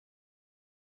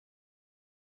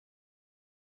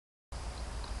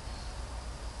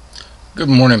Good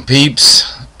morning,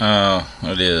 peeps.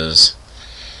 It is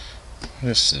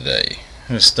what's today?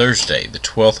 It's Thursday, the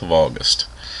 12th of August,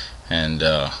 and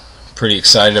pretty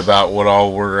excited about what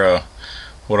all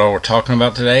we're talking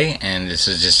about today. And this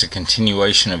is just a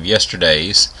continuation of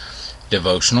yesterday's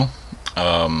devotional.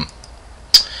 As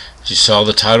you saw,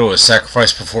 the title is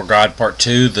Sacrifice Before God, Part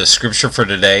 2. The scripture for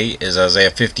today is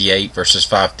Isaiah 58, verses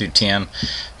 5 through 10.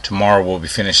 Tomorrow we'll be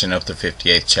finishing up the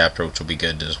 58th chapter, which will be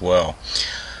good as well.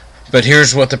 But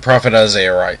here's what the prophet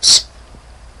Isaiah writes.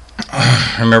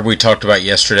 Remember we talked about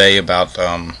yesterday about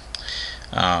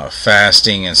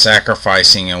fasting and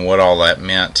sacrificing and what all that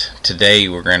meant. Today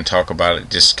we're going to talk about it,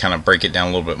 just kind of break it down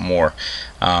a little bit more.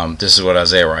 This is what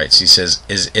Isaiah writes. He says,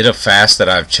 "Is it a fast that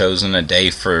I've chosen, a day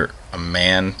for a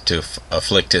man to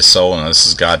afflict his soul?" And this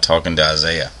is God talking to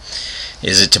Isaiah.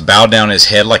 "Is it to bow down his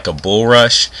head like a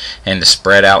bulrush and to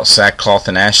spread out sackcloth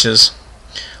and ashes?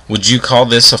 Would you call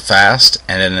this a fast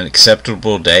and an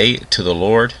acceptable day to the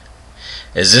Lord?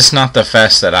 Is this not the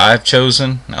fast that I have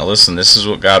chosen?" Now listen, this is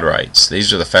what God writes.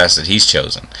 These are the fasts that He's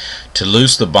chosen. "To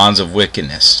loose the bonds of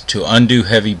wickedness, to undo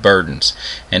heavy burdens,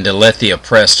 and to let the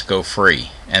oppressed go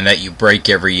free, and that you break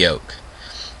every yoke.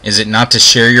 Is it not to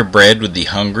share your bread with the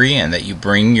hungry, and that you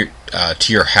bring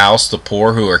to your house the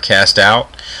poor who are cast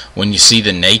out? When you see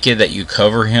the naked, that you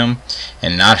cover him,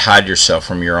 and not hide yourself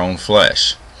from your own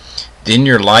flesh? Then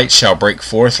your light shall break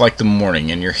forth like the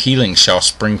morning, and your healing shall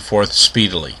spring forth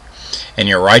speedily, and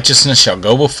your righteousness shall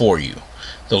go before you.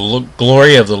 The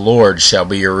glory of the Lord shall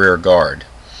be your rear guard.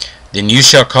 Then you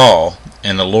shall call,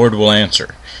 and the Lord will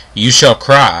answer. You shall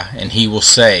cry, and He will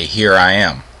say, Here I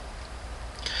am.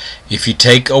 If you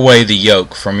take away the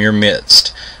yoke from your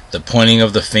midst, the pointing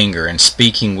of the finger and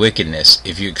speaking wickedness,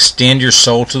 if you extend your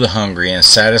soul to the hungry and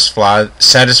satisfy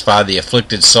the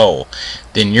afflicted soul,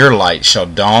 then your light shall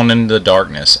dawn in the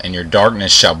darkness, and your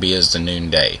darkness shall be as the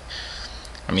noonday."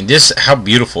 I mean, how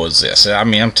beautiful is this? I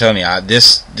mean, I'm telling you,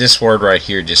 this word right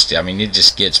here it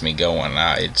just gets me going.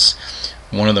 It's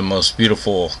one of the most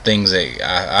beautiful things that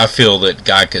I feel that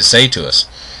God could say to us.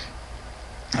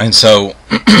 And so,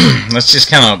 let's just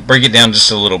kind of break it down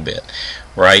just a little bit,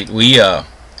 right?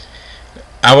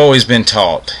 I've always been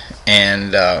taught,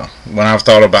 and when I've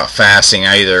thought about fasting,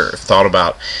 I either thought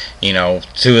about,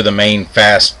 two of the major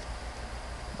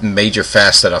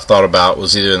fasts that I've thought about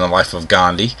was either in the life of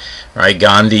Gandhi, right?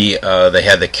 Gandhi, they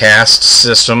had the caste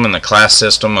system and the class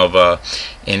system of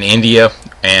in India,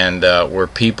 and where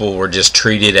people were just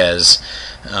treated as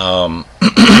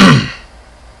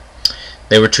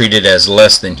they were treated as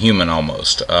less than human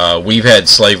almost. We've had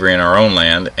slavery in our own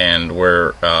land, and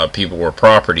where people were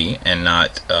property and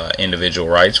not individual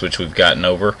rights, which we've gotten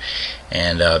over,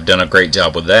 and done a great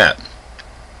job with that.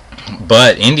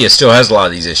 But India still has a lot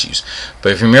of these issues.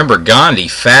 But if you remember, Gandhi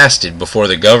fasted before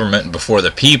the government and before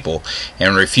the people,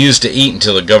 and refused to eat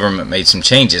until the government made some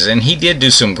changes. And he did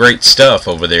do some great stuff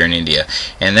over there in India,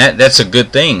 and that's a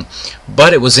good thing.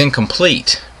 But it was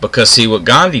incomplete, because see, what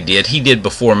Gandhi did, he did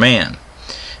before man.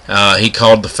 He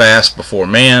called the fast before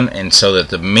man, and so that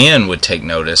the men would take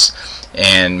notice,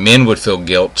 and men would feel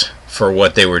guilt for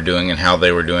what they were doing and how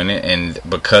they were doing it. And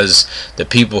because the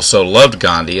people so loved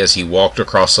Gandhi, as he walked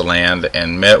across the land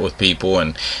and met with people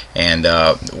and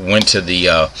went to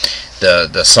the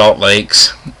salt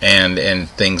lakes and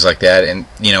things like that, and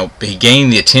he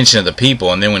gained the attention of the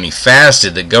people. And then when he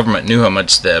fasted, the government knew how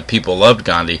much the people loved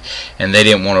Gandhi, and they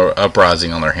didn't want an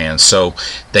uprising on their hands, so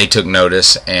they took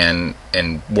notice and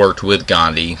worked with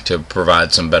Gandhi to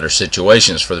provide some better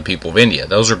situations for the people of India.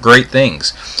 Those are great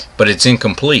things, but it's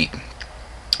incomplete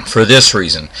for this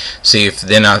reason. See,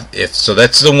 so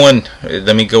that's the one.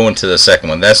 Let me go into the second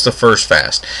one. That's the first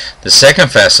fast. The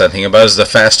second fast I think about is the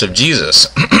fast of Jesus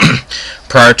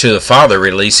prior to the Father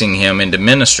releasing him into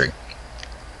ministry.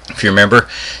 If you remember,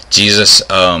 Jesus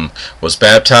was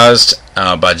baptized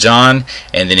by John,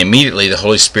 and then immediately the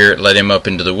Holy Spirit led him up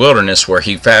into the wilderness, where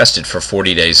he fasted for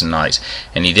 40 days and nights,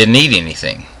 and he didn't eat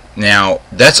anything. Now,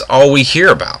 that's all we hear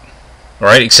about,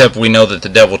 right? Except we know that the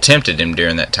devil tempted him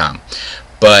during that time.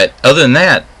 But other than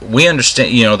that, we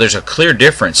understand, there's a clear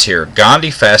difference here.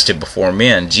 Gandhi fasted before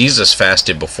men. Jesus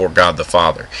fasted before God the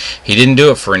Father. He didn't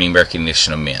do it for any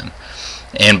recognition of men.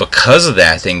 And because of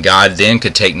that, then God then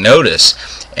could take notice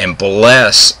and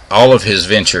bless all of his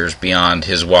ventures beyond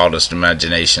his wildest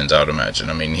imaginations, I would imagine.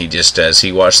 I mean, he just, as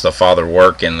he watched the Father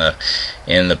work in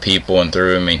the people and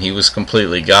through him, he was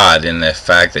completely God in the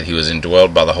fact that he was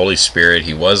indwelled by the Holy Spirit.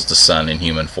 He was the Son in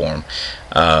human form.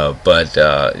 But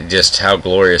just how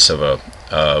glorious of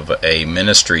of a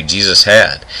ministry Jesus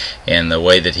had, and the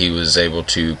way that he was able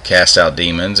to cast out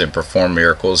demons and perform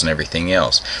miracles and everything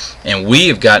else. And we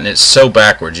have gotten it so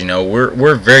backwards.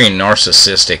 We're very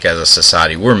narcissistic as a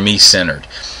society. We're me-centered.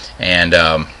 And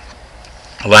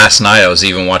last night I was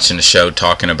even watching a show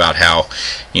talking about how,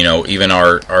 even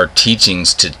our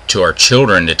teachings to our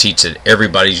children, to teach that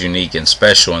everybody's unique and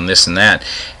special and this and that,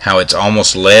 how it's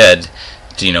almost led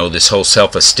to, this whole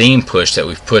self-esteem push that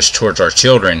we've pushed towards our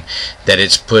children, that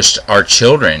it's pushed our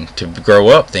children to grow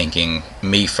up thinking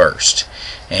me first.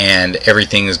 And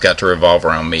everything has got to revolve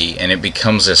around me, and it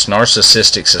becomes this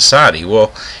narcissistic society. Well,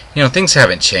 things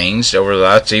haven't changed over the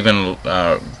last, even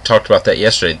talked about that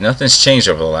yesterday. Nothing's changed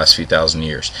over the last few thousand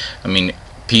years. I mean,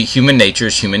 human nature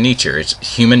is human nature.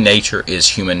 Human nature is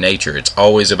human nature. It's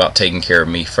always about taking care of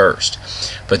me first.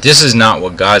 But this is not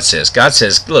what God says. God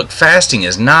says, look, fasting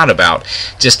is not about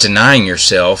just denying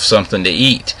yourself something to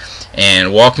eat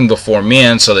and walking before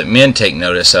men so that men take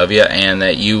notice of you, and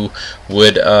that you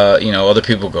would, other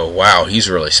people go, wow, he's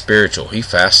really spiritual. He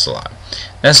fasts a lot.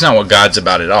 That's not what God's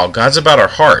about at all. God's about our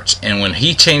hearts. And when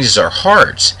he changes our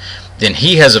hearts, then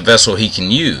he has a vessel he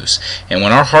can use. And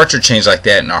when our hearts are changed like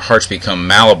that, and our hearts become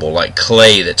malleable, like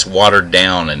clay that's watered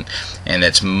down and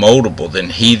that's moldable,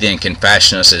 then he then can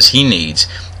fashion us as he needs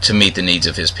to meet the needs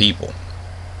of his people.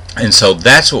 And so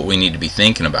that's what we need to be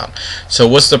thinking about. So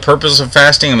what's the purpose of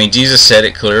fasting? I mean, Jesus said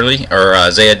it clearly, or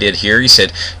Isaiah did here. He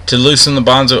said to loosen the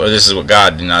bonds of, or this is what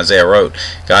God in Isaiah wrote.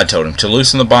 God told him to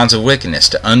loosen the bonds of wickedness,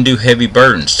 to undo heavy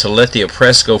burdens, to let the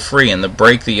oppressed go free, and to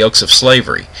break the yokes of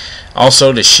slavery.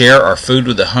 Also to share our food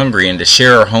with the hungry, and to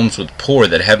share our homes with poor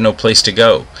that have no place to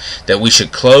go. That we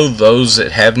should clothe those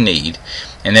that have need,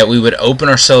 and that we would open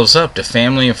ourselves up to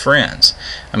family and friends.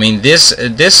 I mean, this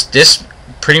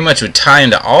pretty much would tie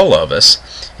into all of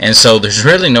us, and so there's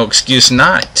really no excuse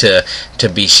not to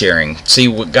be sharing. See,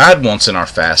 what God wants in our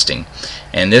fasting,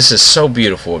 and this is so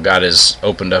beautiful, what God has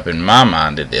opened up in my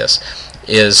mind to this,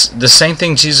 is the same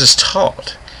thing Jesus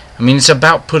taught. I mean, it's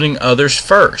about putting others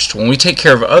first. When we take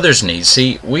care of others' needs,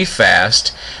 see, we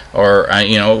fast, or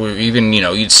even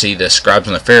you'd see the scribes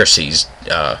and the Pharisees,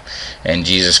 and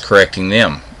Jesus correcting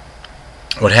them.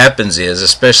 What happens is,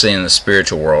 especially in the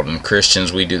spiritual world, and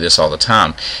Christians, we do this all the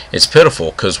time, it's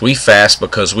pitiful because we fast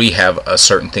because we have a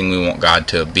certain thing we want God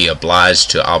to be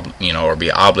obliged to, or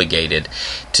be obligated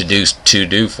to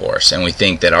do for us. And we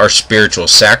think that our spiritual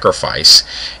sacrifice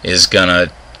is going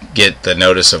to get the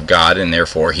notice of God, and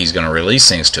therefore he's going to release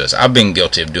things to us. I've been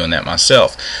guilty of doing that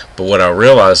myself. But what I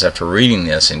realized after reading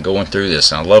this and going through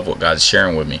this, and I love what God's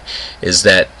sharing with me, is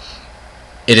that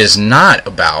it is not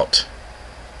about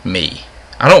me.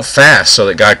 I don't fast so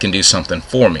that God can do something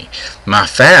for me. My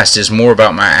fast is more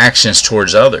about my actions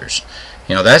towards others.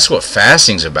 That's what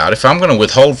fasting's about. If I'm going to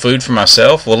withhold food for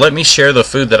myself, well, let me share the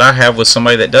food that I have with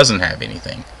somebody that doesn't have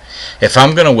anything. If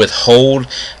I'm going to withhold,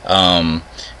 buying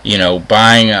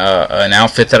an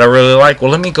outfit that I really like,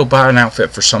 well, let me go buy an outfit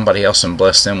for somebody else and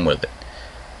bless them with it.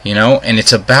 And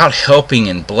it's about helping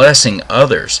and blessing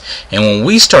others. And when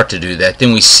we start to do that,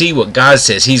 then we see what God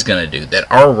says he's going to do,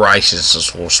 that our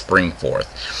righteousness will spring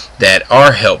forth, that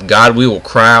our help, God, we will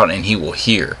cry out and he will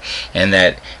hear, and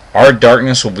that our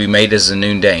darkness will be made as the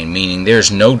noonday, meaning there's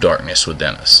no darkness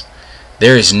within us.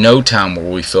 There is no time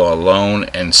where we feel alone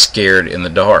and scared in the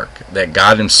dark, that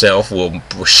God himself will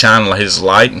shine his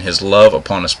light and his love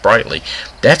upon us brightly.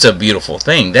 That's a beautiful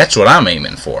thing. That's what I'm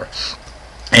aiming for.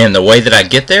 And the way that I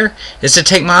get there is to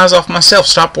take my eyes off myself,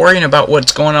 stop worrying about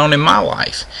what's going on in my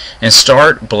life, and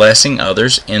start blessing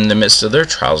others in the midst of their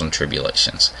trials and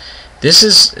tribulations. This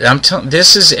is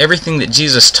everything that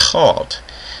Jesus taught,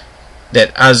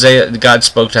 that God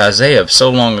spoke to Isaiah so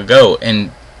long ago,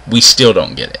 and we still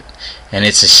don't get it. And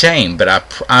it's a shame, but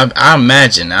I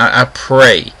imagine, I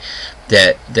pray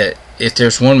that if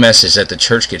there's one message that the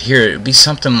church could hear, it would be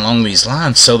something along these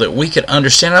lines, so that we could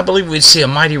understand. I believe we'd see a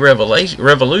mighty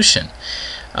revolution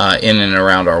in and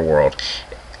around our world.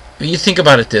 You think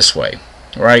about it this way,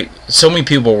 right? So many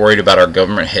people are worried about our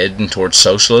government heading towards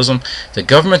socialism. The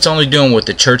government's only doing what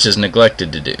the church has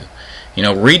neglected to do.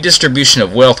 Redistribution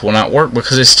of wealth will not work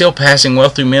because it's still passing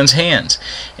wealth through men's hands.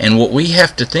 And what we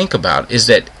have to think about is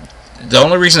that the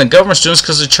only reason the government's doing it is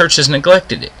because the church has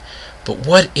neglected it. But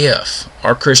what if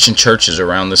our Christian churches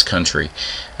around this country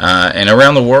and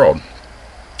around the world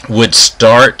would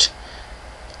start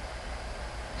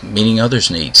meeting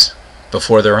others' needs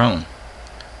before their own?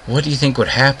 What do you think would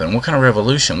happen? What kind of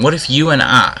revolution? What if you and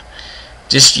I,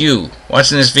 just you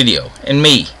watching this video, and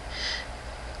me,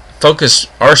 focus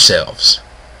ourselves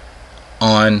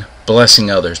on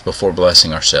blessing others before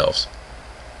blessing ourselves?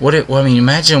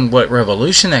 Imagine what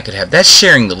revolution that could have. That's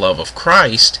sharing the love of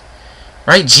Christ.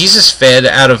 Right? Jesus fed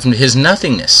out of his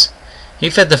nothingness. He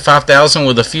fed the 5,000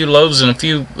 with a few loaves and a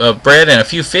few bread and a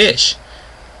few fish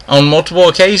on multiple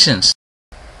occasions.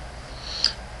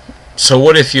 So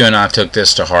what if you and I took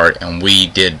this to heart and we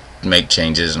did make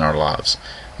changes in our lives?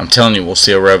 I'm telling you, we'll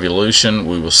see a revolution.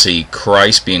 We will see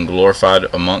Christ being glorified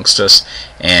amongst us,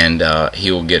 and he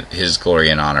will get his glory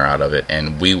and honor out of it,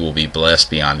 and we will be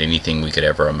blessed beyond anything we could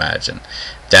ever imagine.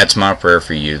 That's my prayer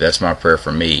for you. That's my prayer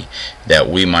for me, that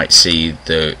we might see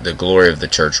the glory of the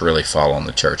church really fall on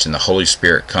the church, and the Holy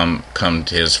Spirit come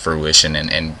to his fruition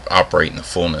and operate in the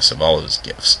fullness of all of his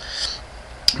gifts.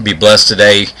 Be blessed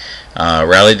today.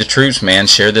 Rally the troops, man.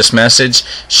 Share this message.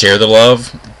 Share the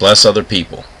love. Bless other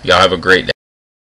people. Y'all have a great day.